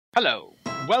Hello,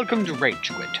 welcome to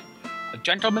Rage Quit, a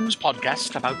gentleman's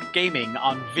podcast about gaming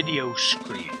on video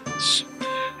screens.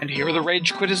 And here are the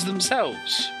Rage Quitters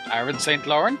themselves, Aaron St.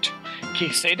 Laurent,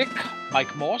 Keith Sadik,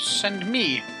 Mike Morse, and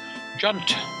me,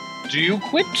 Junt. Do you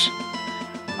quit?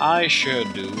 I sure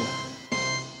do.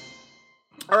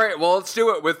 Alright, well, let's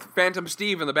do it with Phantom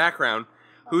Steve in the background,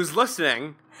 who's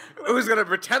listening, who's gonna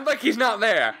pretend like he's not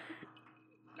there.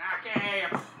 Okay.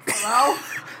 Hello?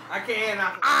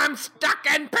 I'm stuck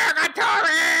in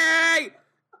purgatory!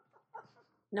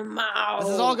 No. This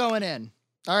is all going in.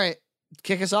 All right,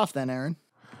 kick us off then, Aaron.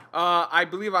 I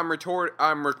believe I'm recording.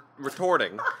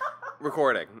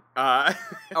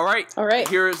 Alright. All right.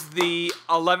 Here's the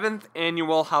 11th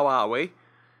annual Hawaii.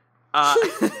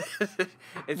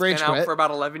 It's Rage been out Quit. for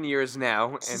about 11 years now.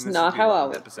 And This is this not will be the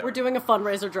Hawaii. episode. We're doing a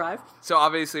fundraiser drive. So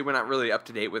obviously we're not really up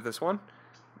to date with this one,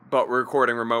 but we're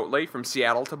recording remotely from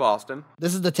Seattle to Boston.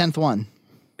 This is the 10th one.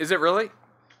 Is it really?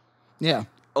 Yeah.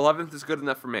 11th is good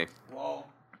enough for me.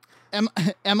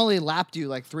 Emily lapped you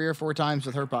like 3 or 4 times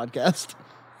with her podcast.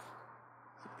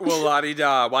 Well,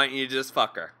 la-di-da, why don't you just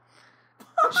fuck her?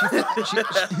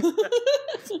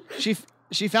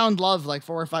 She found love like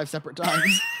 4 or 5 separate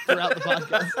times throughout the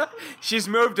podcast. She's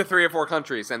moved to 3 or 4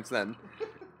 countries since then.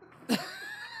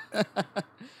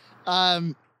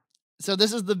 So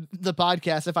this is the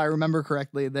podcast, if I remember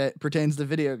correctly, that pertains to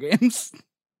video games.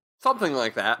 Something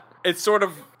like that. It's sort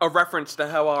of a reference to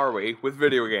How Are We with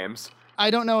video games. I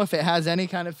don't know if it has any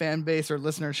kind of fan base or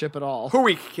listenership at all. Who are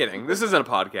we kidding? This isn't a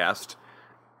podcast.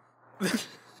 This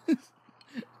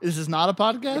is not a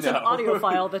podcast? It's an audio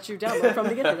file that you download from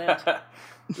the internet.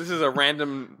 This is a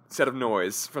random set of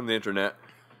noise from the internet.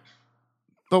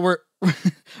 But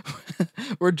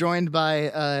we're joined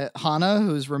by Hannah,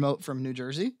 who's remote from New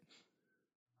Jersey.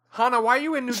 Hannah, why are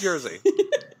you in New Jersey?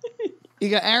 You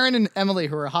got Aaron and Emily,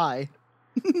 who are high.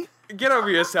 Get over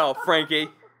yourself, Frankie.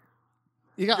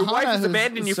 You got Your Hannah, wife has who's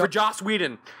abandoned you for Joss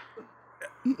Whedon.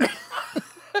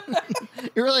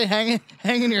 You're really hanging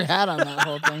your hat on that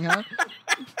whole thing, huh?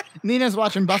 Nina's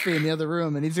watching Buffy in the other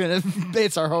room, and he's going to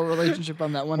base our whole relationship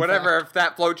on that one Whatever, if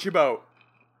that floats your boat.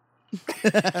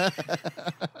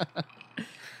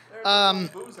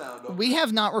 We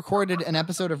have not recorded an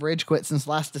episode of Rage Quit since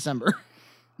last December.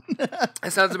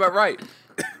 That sounds about right.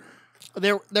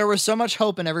 There was so much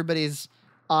hope in everybody's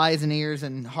eyes and ears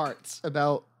and hearts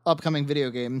about upcoming video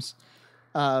games.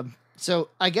 So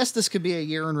I guess this could be a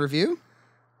year in review.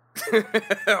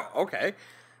 Okay.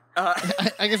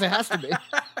 I guess it has to be.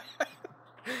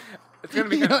 It's going to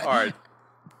be kind of hard.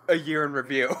 A year in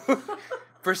review.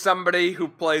 For somebody who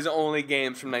plays only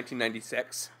games from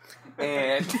 1996.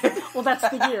 And Well, that's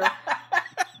the year.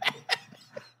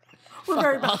 We're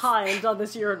very behind on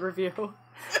this year in review.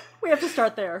 We have to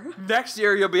start there. next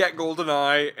year you'll be at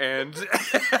GoldenEye and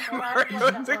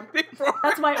Mario 64.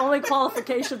 That's my only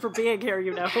qualification for being here,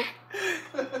 you know.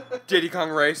 Diddy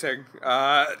Kong Racing.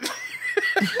 Bow,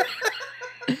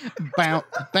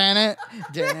 ban it.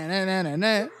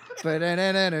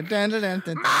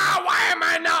 Ma, why am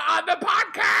I not on the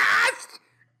podcast?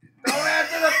 Don't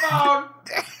answer the phone.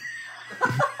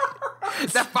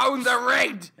 The phones are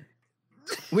rigged.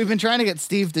 We've been trying to get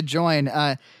Steve to join.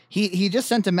 He just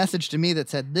sent a message to me that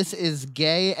said, "This is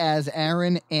gay as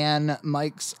Aaron and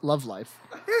Mike's love life."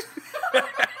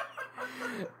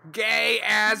 Gay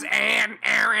as Ann,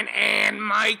 Aaron, and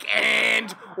Mike,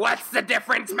 and what's the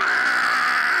difference,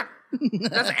 ma?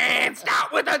 Does Ann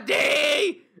start with a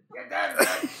D?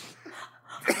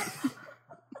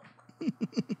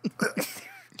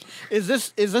 Is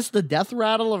this the death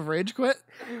rattle of Rage Quit?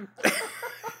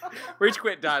 Rage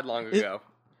Quit died long ago.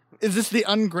 Is this the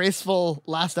ungraceful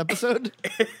last episode?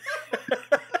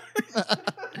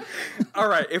 All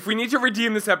right, if we need to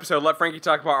redeem this episode, let Frankie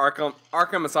talk about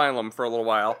Arkham Asylum for a little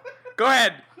while. Go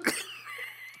ahead.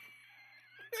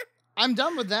 I'm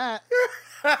done with that.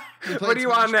 What do you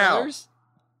want now?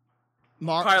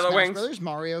 Pile of Smash Wings. Brothers,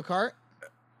 Mario Kart.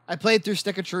 I played through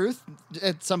Stick of Truth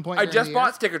at some point. I during just the bought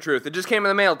year. Stick of Truth. It just came in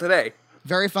the mail today.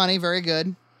 Very funny, very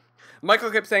good.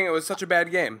 Michael kept saying it was such a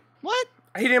bad game. What?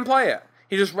 He didn't play it.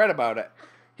 He just read about it.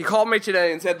 He called me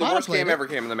today and said the Hannah worst played game it. ever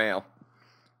came in the mail.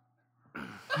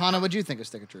 Hannah, what'd you think of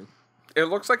Stick of Truth? It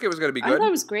looks like it was going to be I good. thought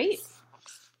it was great.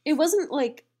 It wasn't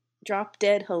like drop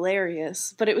dead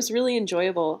hilarious, but it was really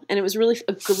enjoyable, and it was really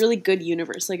a really good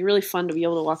universe. Like really fun to be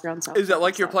able to walk around. South Is it Park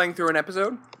like and you're stuff. playing through an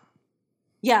episode?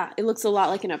 Yeah, it looks a lot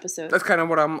like an episode. That's kind of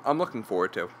what I'm looking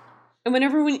forward to. And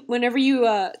whenever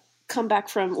you come back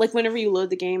from, like, whenever you load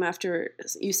the game after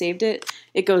you saved it,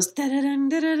 it goes da da dun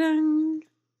da da dun.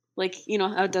 Like, you know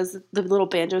how it does the little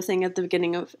banjo thing at the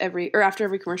beginning of after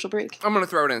every commercial break. I'm going to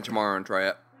throw it in tomorrow and try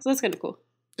it. So that's kind of cool.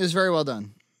 It was very well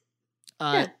done.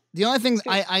 Yeah. The only thing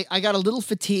I got a little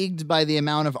fatigued by the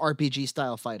amount of RPG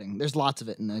style fighting. There's lots of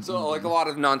it in the So, game. like, a lot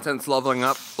of nonsense leveling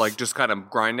up, like, just kind of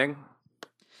grinding?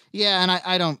 Yeah, and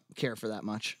I don't care for that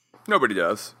much. Nobody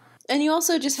does. And you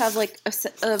also just have like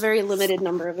a very limited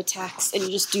number of attacks, and you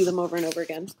just do them over and over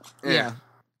again. Yeah,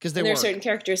 because And there are certain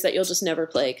characters that you'll just never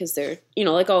play because they're,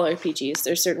 like all RPGs,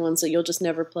 there's certain ones that you'll just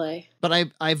never play.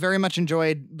 But I very much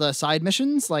enjoyed the side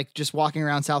missions, like just walking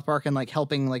around South Park and like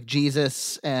helping like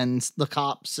Jesus and the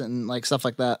cops and like stuff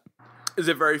like that. Is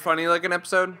it very funny, like an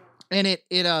episode? And it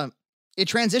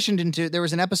transitioned into, there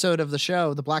was an episode of the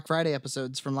show, the Black Friday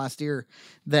episodes from last year,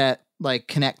 that like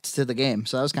connect to the game.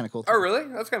 So that was kind of cool. Oh, really?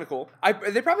 That's kind of cool.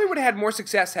 They probably would have had more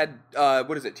success had,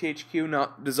 THQ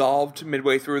not dissolved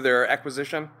midway through their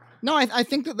acquisition. No, I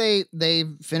think that they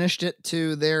finished it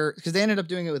to their, because they ended up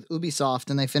doing it with Ubisoft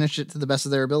and they finished it to the best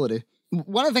of their ability.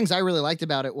 One of the things I really liked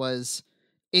about it was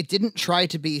it didn't try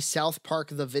to be South Park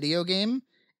the video game.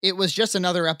 It was just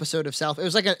another episode of South. It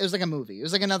was like a movie. It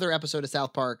was like another episode of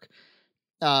South Park,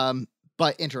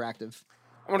 but interactive.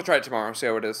 I want to try it tomorrow. See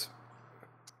how it is.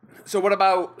 So what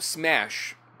about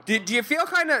Smash? Do you feel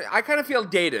I kind of feel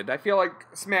dated. I feel like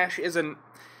Smash isn't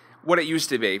what it used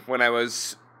to be when I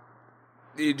was.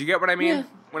 Do you get what I mean? Yeah.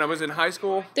 When I was in high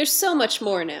school. There's so much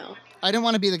more now. I didn't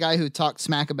want to be the guy who talked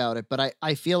smack about it, but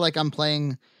I feel like I'm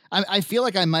playing. I feel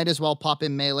like I might as well pop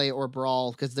in Melee or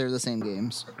Brawl because they're the same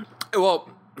games. Well,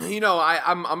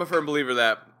 I'm a firm believer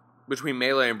that between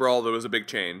Melee and Brawl there was a big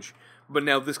change. But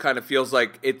now this kind of feels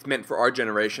like it's meant for our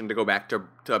generation to go back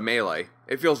to Melee.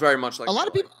 It feels very much like A lot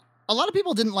of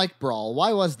people didn't like Brawl.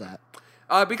 Why was that?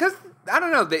 Because I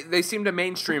don't know, they seem to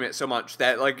mainstream it so much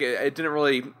that like it didn't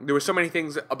really. There were so many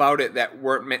things about it that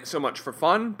weren't meant so much for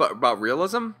fun, but about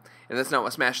realism, and that's not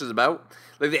what Smash is about.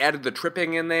 Like they added the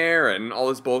tripping in there and all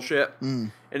this bullshit,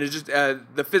 and it just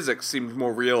the physics seemed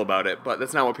more real about it, but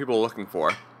that's not what people are looking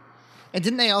for. And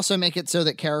didn't they also make it so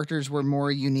that characters were more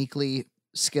uniquely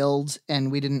skilled,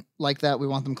 and we didn't like that? We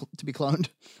want them to be cloned.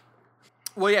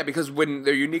 Well, yeah, because when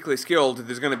they're uniquely skilled,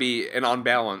 there's going to be an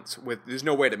unbalance. There's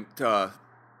no way to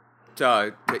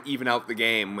even out the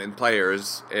game in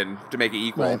players and to make it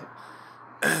equal.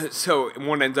 Right. So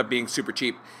one ends up being super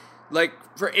cheap. Like,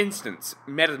 for instance,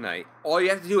 Meta Knight. All you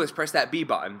have to do is press that B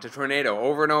button to Tornado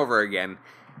over and over again,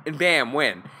 and bam,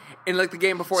 win. And like the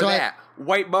game before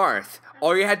White Marth.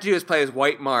 All you had to do is play as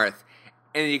White Marth,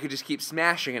 and you could just keep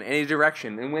smashing in any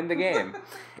direction and win the game.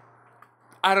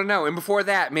 I don't know. And before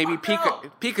that, maybe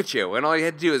Pikachu, and all you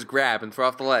had to do is grab and throw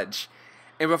off the ledge.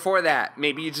 And before that,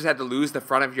 maybe you just had to lose the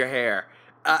front of your hair.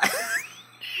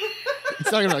 He's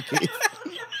talking about Keith.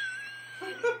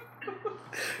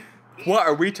 What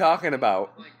are we talking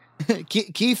about?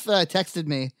 Keith texted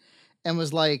me and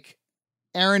was like,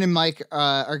 Aaron and Mike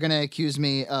are going to accuse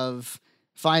me of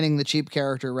finding the cheap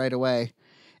character right away.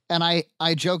 And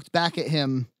I joked back at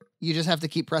him, you just have to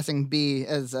keep pressing B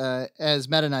as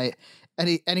Meta Knight.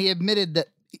 And he admitted that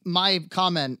my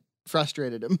comment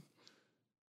frustrated him.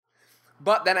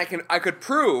 But then I could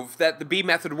prove that the B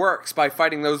method works by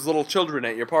fighting those little children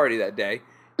at your party that day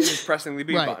and just pressing the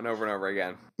B button over and over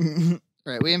again.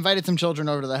 Right. We invited some children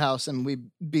over to the house and we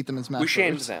beat them in Smash. We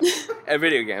shamed them at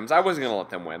video games. I wasn't going to let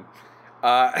them win.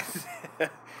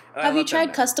 Have you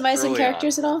tried customizing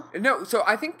characters at all? No, so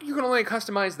I think you can only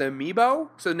customize the amiibo.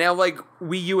 So now, like,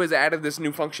 Wii U has added this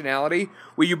new functionality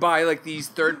where you buy, like, these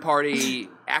third-party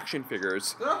action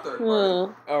figures. They're not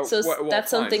third-party. That's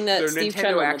something that They're Steve Nintendo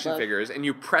Tremor action figures, and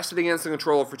you press it against the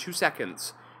controller for 2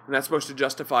 seconds, and that's supposed to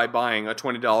justify buying a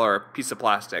 $20 piece of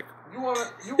plastic. You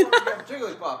want to get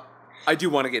Jigglypuff. I do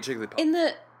want to get Jigglypuff. In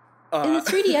the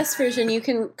 3DS version, you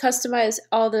can customize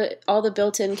all the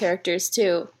built-in characters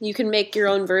too. You can make your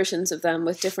own versions of them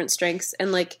with different strengths,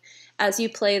 and like as you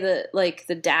play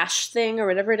the dash thing or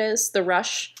whatever it is, the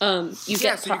rush, you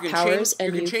get powers,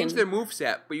 and you can change their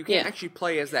moveset, but you can't actually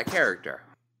play as that character.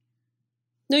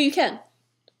 No, you can.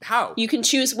 How? You can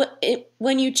choose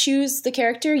when you choose the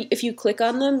character. If you click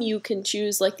on them, you can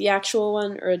choose like the actual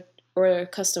one or a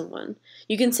custom one.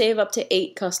 You can save up to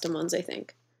 8 custom ones, I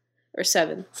think. Or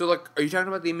 7. So, like, are you talking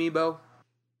about the amiibo?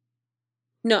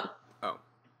 No. Oh,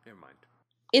 never mind.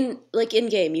 In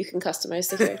game, you can customize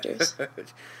the characters.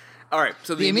 All right,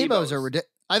 so the amiibos are ridiculous.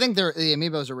 I think the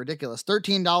amiibos are ridiculous.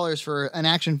 $13 for an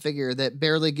action figure that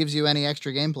barely gives you any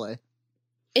extra gameplay.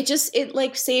 It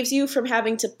saves you from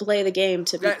having to play the game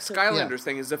to. That Skylanders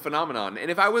thing is a phenomenon, and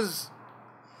if I was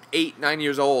 8-9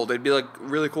 years old, it'd be like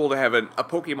really cool to have a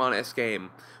Pokemon-esque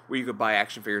game where you could buy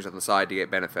action figures on the side to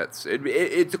get benefits.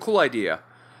 It's a cool idea.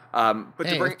 But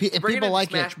hey, to bring if people like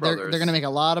Smash it, they're going to make a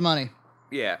lot of money.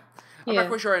 Yeah. I'm Yeah. not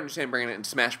quite sure I understand bringing it into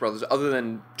Smash Brothers, other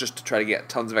than just to try to get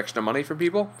tons of extra money from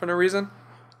people for no reason.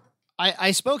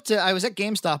 I was at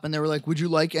GameStop and they were like, "Would you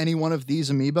like any one of these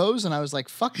amiibos?" And I was like,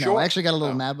 "Fuck no!" Sure. I actually got a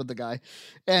little mad with the guy,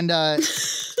 and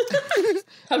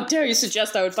How dare you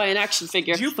suggest I would buy an action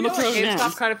figure? Do you feel I'm a like grown man.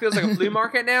 GameStop kind of feels like a flea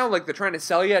market now? Like they're trying to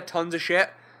sell you tons of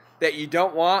shit that you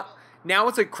don't want. Now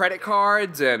it's like credit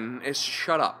cards and it's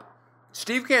shut up.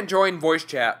 Steve can't join voice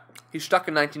chat. He's stuck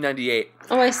in 1998.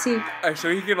 Oh, I see. So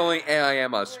he can only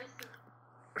AIM us.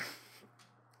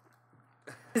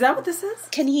 Is that what this is?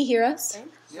 Can he hear us?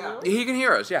 Yeah. He can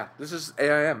hear us, yeah. This is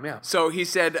AIM, yeah. So he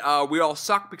said, we all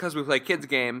suck because we play kids'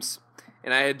 games.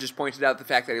 And I had just pointed out the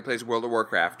fact that he plays World of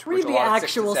Warcraft. which Read a the lot of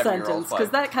 6 to actual 7-year-olds sentence, play.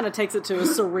 because that kind of takes it to a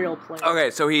surreal place. Okay,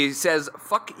 so he says,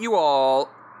 fuck you all.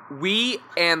 We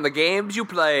and the games you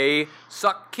play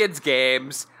suck kids'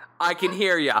 games. I can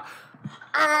hear ya.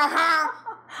 Uh-huh.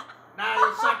 Now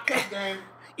you suck this game.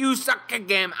 You suck a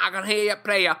game. I can hear ya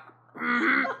play ya.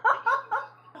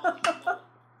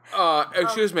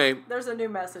 Excuse me. There's a new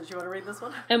message. You want to read this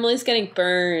one? Emily's getting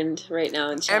burned right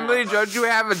now in chat. Emily, don't you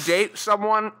have a date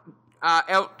someone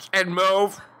else and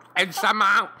move and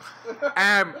somehow?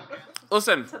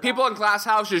 Listen, people in glass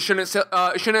houses shouldn't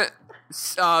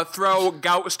throw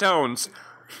gout stones.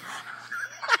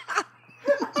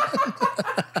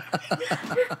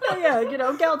 Oh, yeah,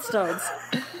 gout stones.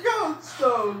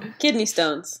 Goldstone. Kidney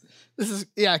stones. this is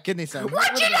kidney stones.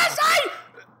 What did I say?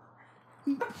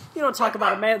 You don't talk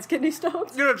about a man's kidney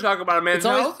stones. You don't talk about a man's It's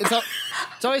always health.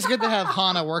 it's always good to have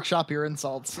Hana workshop your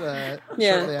insults shortly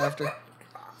after.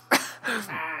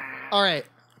 All right.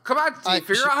 Come on, Steve,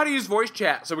 figure out how to use voice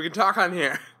chat so we can talk on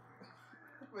here.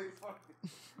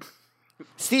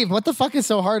 Steve, what the fuck is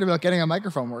so hard about getting a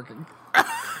microphone working?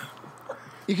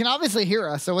 You can obviously hear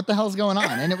us, so what the hell's going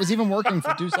on? And it was even working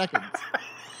for 2 seconds.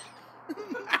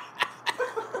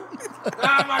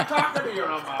 I'm not talking to you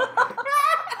no more.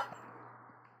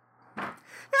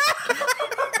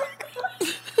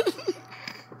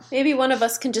 Maybe one of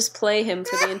us can just play him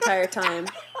for the entire time.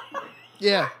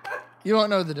 Yeah. You won't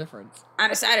know the difference. I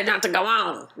decided not to go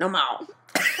on no more.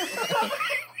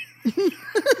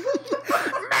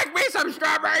 Make me some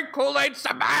strawberry Kool-Aid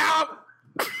somehow.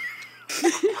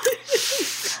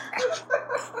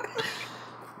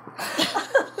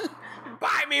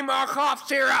 Buy me more cough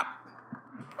syrup.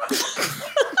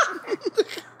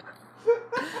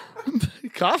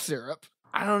 Cough syrup.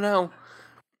 I don't know.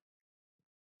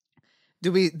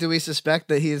 Do we suspect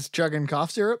that he's chugging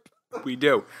cough syrup? We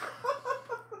do.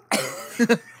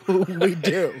 We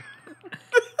do.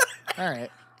 All right.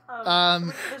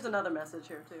 There's another message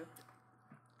here, too.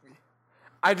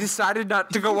 I decided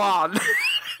not to go on.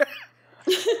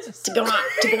 To go on.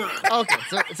 Okay,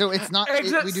 so it's not.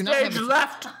 Exit we do not stage have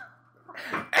left.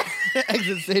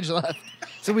 exit stage left.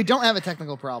 So we don't have a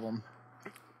technical problem.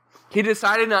 He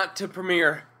decided not to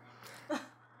premiere.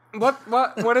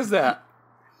 What is that?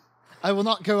 I will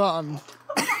not go on.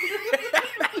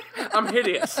 I'm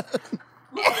hideous.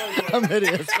 I'm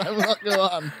hideous. I will not go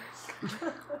on.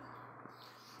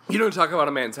 You don't talk about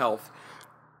a man's health.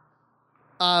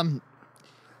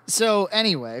 So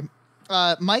anyway,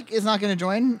 Mike is not going to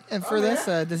join for this.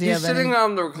 Does he He's have sitting any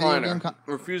on the video game recliner,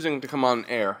 refusing to come on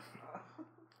air.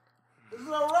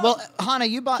 Well, Hana,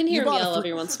 you bought I can hear you him bought yell a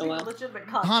every once in a while. Legitimate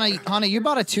content. Hana, you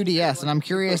bought a 2DS, and I'm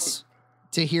curious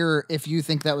to hear if you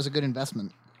think that was a good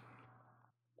investment.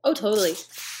 Oh, totally.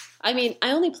 I mean,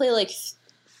 I only play like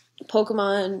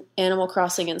Pokemon, Animal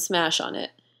Crossing, and Smash on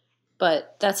it,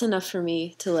 but that's enough for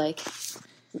me to like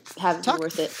have it be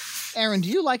worth it. Aaron, do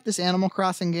you like this Animal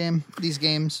Crossing game? These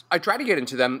games? I tried to get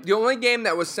into them. The only game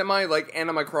that was semi like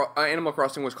Animal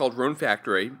Crossing was called Rune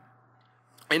Factory,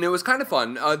 and it was kind of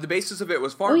fun. The basis of it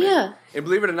was farming. yeah. And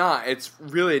believe it or not, it's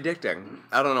really addicting.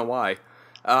 I don't know why.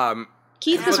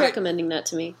 Keith was But I- recommending that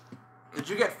to me. Did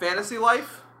you get Fantasy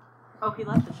Life? Oh, he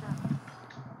left the chat.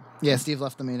 Yeah, Steve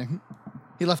left the meeting.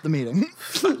 He left the meeting.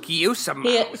 Fuck you, some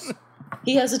He, mouse.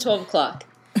 he has a 12 o'clock.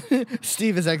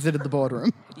 Steve has exited the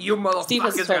boardroom. You Steve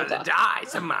has motherfuckers told gonna us. die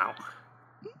somehow.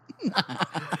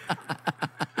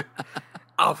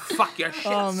 I'll fuck your shit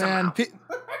Oh man, somehow.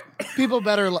 people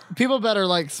better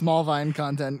like Small Vine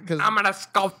content because I'm gonna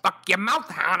skull fuck your mouth,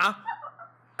 Hannah.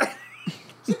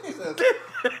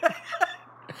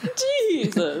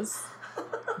 Jesus.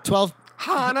 12.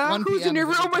 Hannah, 1 who's in PM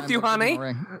your is a room good with you, time for honey?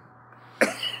 ring.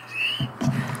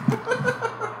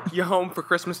 You're home for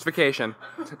Christmas vacation.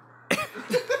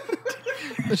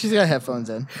 But she's got headphones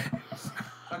in.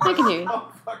 I can hear you.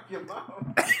 Oh, fuck your mouth.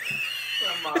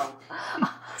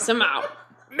 Somehow.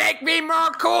 Make me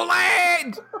more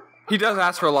Kool-Aid! He does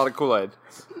ask for a lot of Kool-Aid.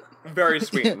 Very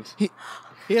sweetened. He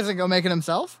doesn't go make it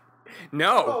himself.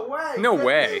 No. way. No Get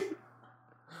way.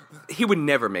 me. He would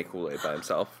never make Kool-Aid by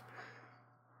himself.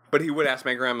 But he would ask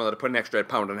my grandmother to put an extra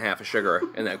pound and a half of sugar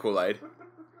in that Kool-Aid.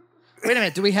 Wait a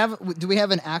minute. Do we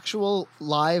have an actual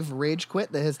live rage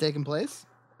quit that has taken place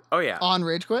Oh, yeah. on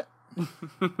Rage Quit?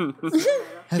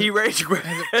 He rage quit.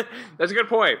 That's a good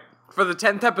point. For the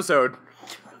 10th episode,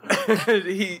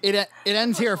 It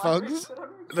ends here, folks.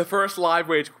 the first live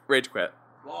rage quit.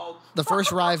 Lol. The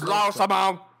first live. Lol,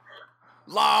 somehow.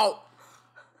 Lol.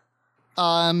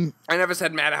 Um, I never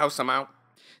said Madhouse somehow.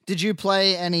 did you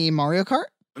play any Mario Kart?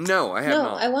 No, I have No,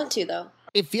 not. I want to though.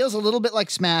 It feels a little bit like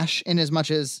Smash in as much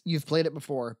as you've played it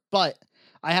before, but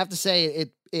I have to say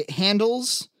it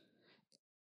handles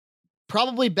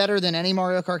probably better than any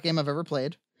Mario Kart game I've ever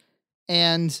played,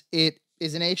 and it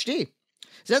is in HD.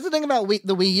 So that's the thing about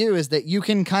the Wii U is that you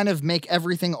can kind of make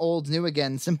everything old new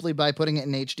again simply by putting it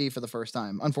in HD for the first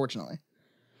time, unfortunately.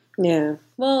 Yeah.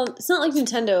 Well, it's not like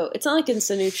Nintendo. It's not like it's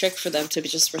a new trick for them to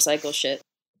just recycle shit.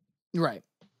 Right.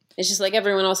 It's just like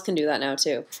everyone else can do that now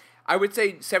too. I would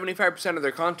say 75% of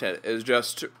their content is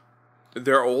just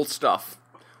their old stuff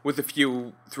with a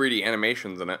few 3D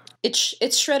animations in it.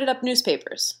 It's shredded up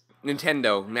newspapers.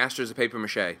 Nintendo, masters of paper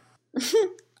mache.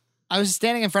 I was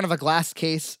standing in front of a glass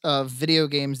case of video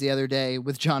games the other day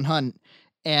with John Hunt,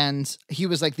 and he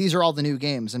was like, "These are all the new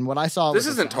games." And what I saw This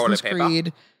was isn't toilet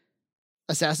paper.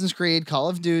 Assassin's Creed, Call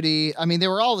of Duty. I mean, they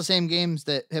were all the same games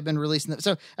that have been released.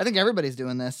 So I think everybody's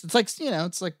doing this. It's like,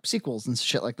 it's like sequels and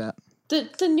shit like that.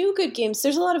 The new good games.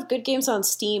 There's a lot of good games on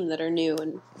Steam that are new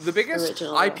and The biggest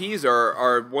original. IPs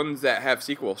are ones that have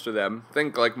sequels to them.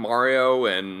 Think like Mario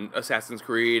and Assassin's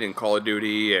Creed and Call of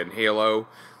Duty and Halo.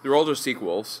 They're all just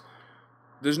sequels.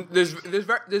 There's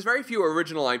very few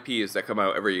original IPs that come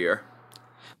out every year.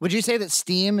 Would you say that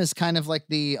Steam is kind of like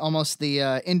almost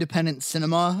the independent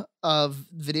cinema of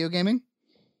video gaming?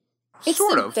 It's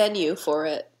sort the of. venue for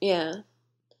it. Yeah.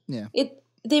 Yeah.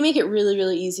 They make it really,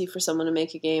 really easy for someone to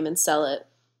make a game and sell it.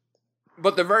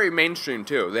 But they're very mainstream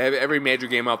too. They have every major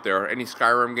game out there. Any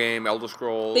Skyrim game, Elder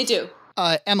Scrolls. They do.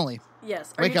 Emily.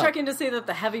 Yes. Are Wake you up. checking to see that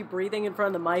the heavy breathing in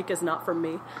front of the mic is not from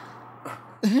me?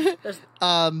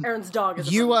 Aaron's dog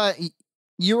is.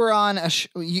 You were on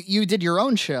you did your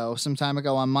own show some time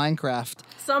ago on Minecraft.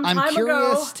 Some I'm time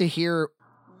curious ago. to hear.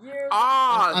 Years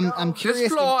Ah, I'm curious.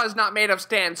 This floor is not made of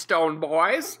sandstone,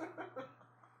 boys.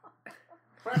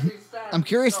 I'm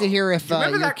curious to hear if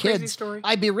remember your that crazy kids. story?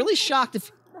 I'd be really shocked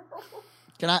if.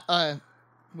 Can I?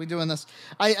 We doing this?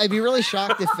 I'd be really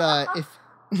shocked if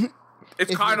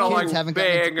It's If kind your of kids like haven't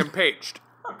gotten being into- impeached.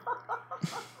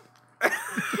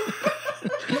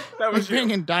 That was being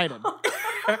you. indicted.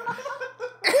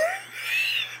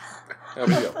 That was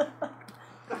you.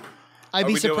 I'd Are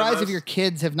be we doing surprised if this? your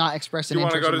kids have not expressed an You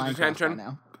wanna interest go in to Minecraft detention? by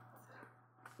now.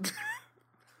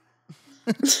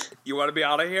 You want to be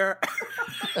out of here?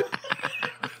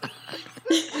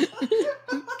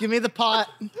 Give me the pot.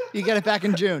 You get it back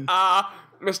in June.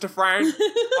 Mr. Frank,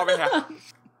 over here.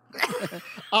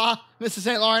 Mr.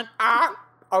 St. Laurent.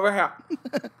 Over here.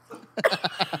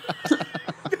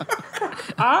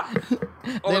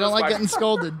 They don't like getting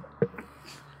scolded.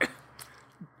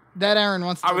 That Aaron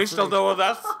wants to. Are go we still first. doing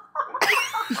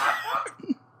this?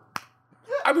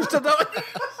 Are we still doing?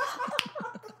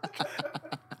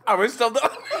 Are we still doing?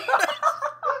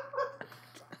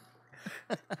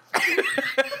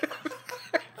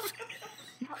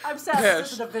 I'm sassy. Yes.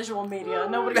 This is a visual media.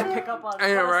 Nobody will pick up on I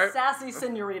know, what a right? sassy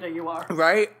senorita you are.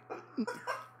 Right?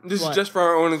 This What? is just for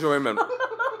our own enjoyment.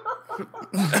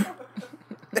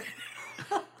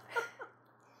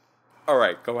 All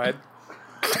right, go ahead.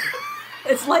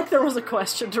 It's like there was a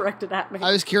question directed at me.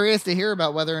 I was curious to hear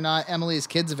about whether or not Emily's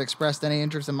kids have expressed any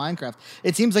interest in Minecraft.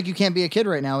 It seems like you can't be a kid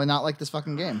right now and not like this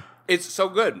fucking game. It's so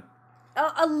good.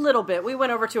 A little bit. We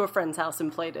went over to a friend's house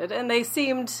and played it, and they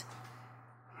seemed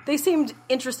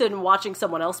interested in watching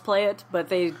someone else play it, but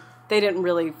they didn't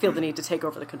really feel the need to take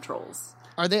over the controls.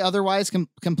 Are they otherwise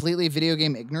completely video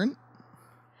game ignorant?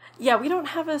 Yeah, we don't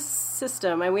have a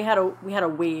system, and we had a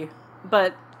Wii,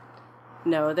 but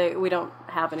no, we don't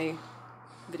have any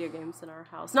video games in our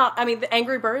house. The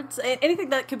Angry Birds, anything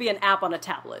that could be an app on a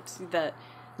tablet, that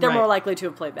they're Right. more likely to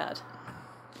have played that.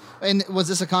 And was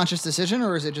this a conscious decision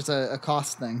or is it just a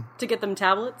cost thing? To get them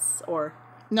tablets, or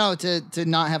No, to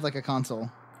not have like a console.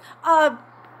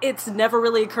 it's never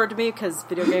really occurred to me because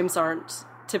video games aren't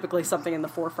typically something in the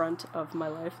forefront of my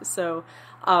life. So,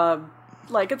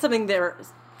 it's something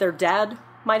their dad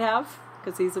might have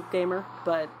because he's a gamer,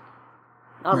 but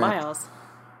not in my Right. house.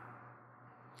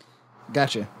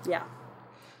 Gotcha. Yeah.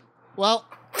 Well,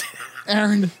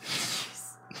 Aaron,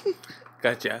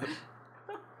 Gotcha.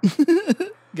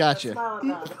 gotcha.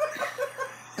 Smile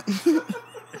at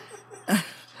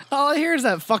All I hear is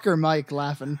that fucker Mike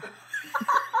laughing.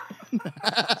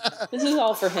 This is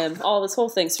all for him. All this whole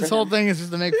thing's for This him. whole thing is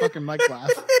just to make fucking Mike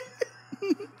laugh.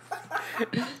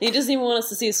 He doesn't even want us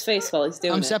to see his face while he's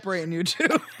doing I'm it. separating you two.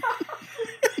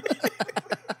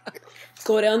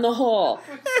 Go down the hall.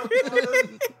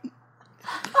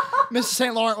 Mr.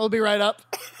 St. Laurent will be right up.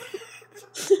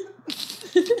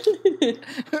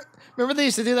 Remember they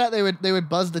used to do that? They would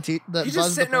buzz the He's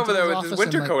just sitting over there with his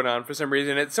winter coat on for some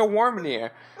reason. It's so warm in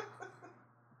here.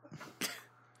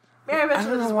 May I mention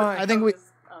don't know this why. one I think we- coat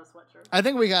is, sweatshirt? I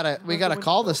think we gotta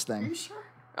call this Are you thing. sure?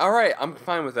 All right, I'm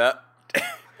fine with that.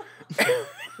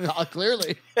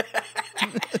 Clearly.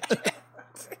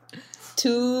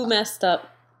 Too messed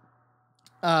up.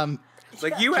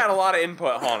 Like you had a lot of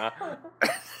input, Hannah.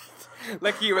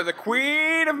 Like you were the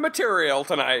queen of material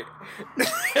tonight.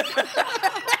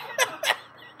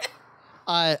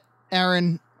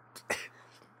 Aaron,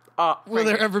 will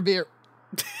there ever be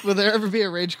a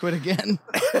rage quit again?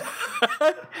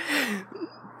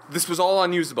 This was all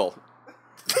unusable.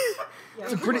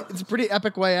 It's a pretty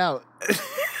epic way out.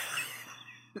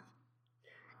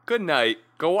 Good night.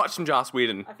 Go watch some Joss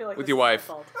Whedon I feel like with this your is my wife.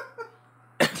 fault.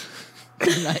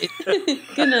 Good night.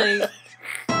 Good night.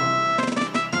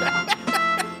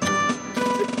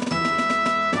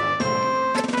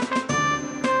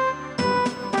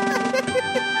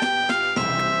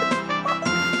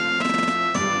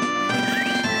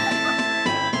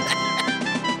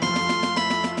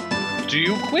 Do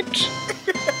you quit?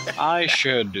 I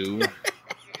sure do.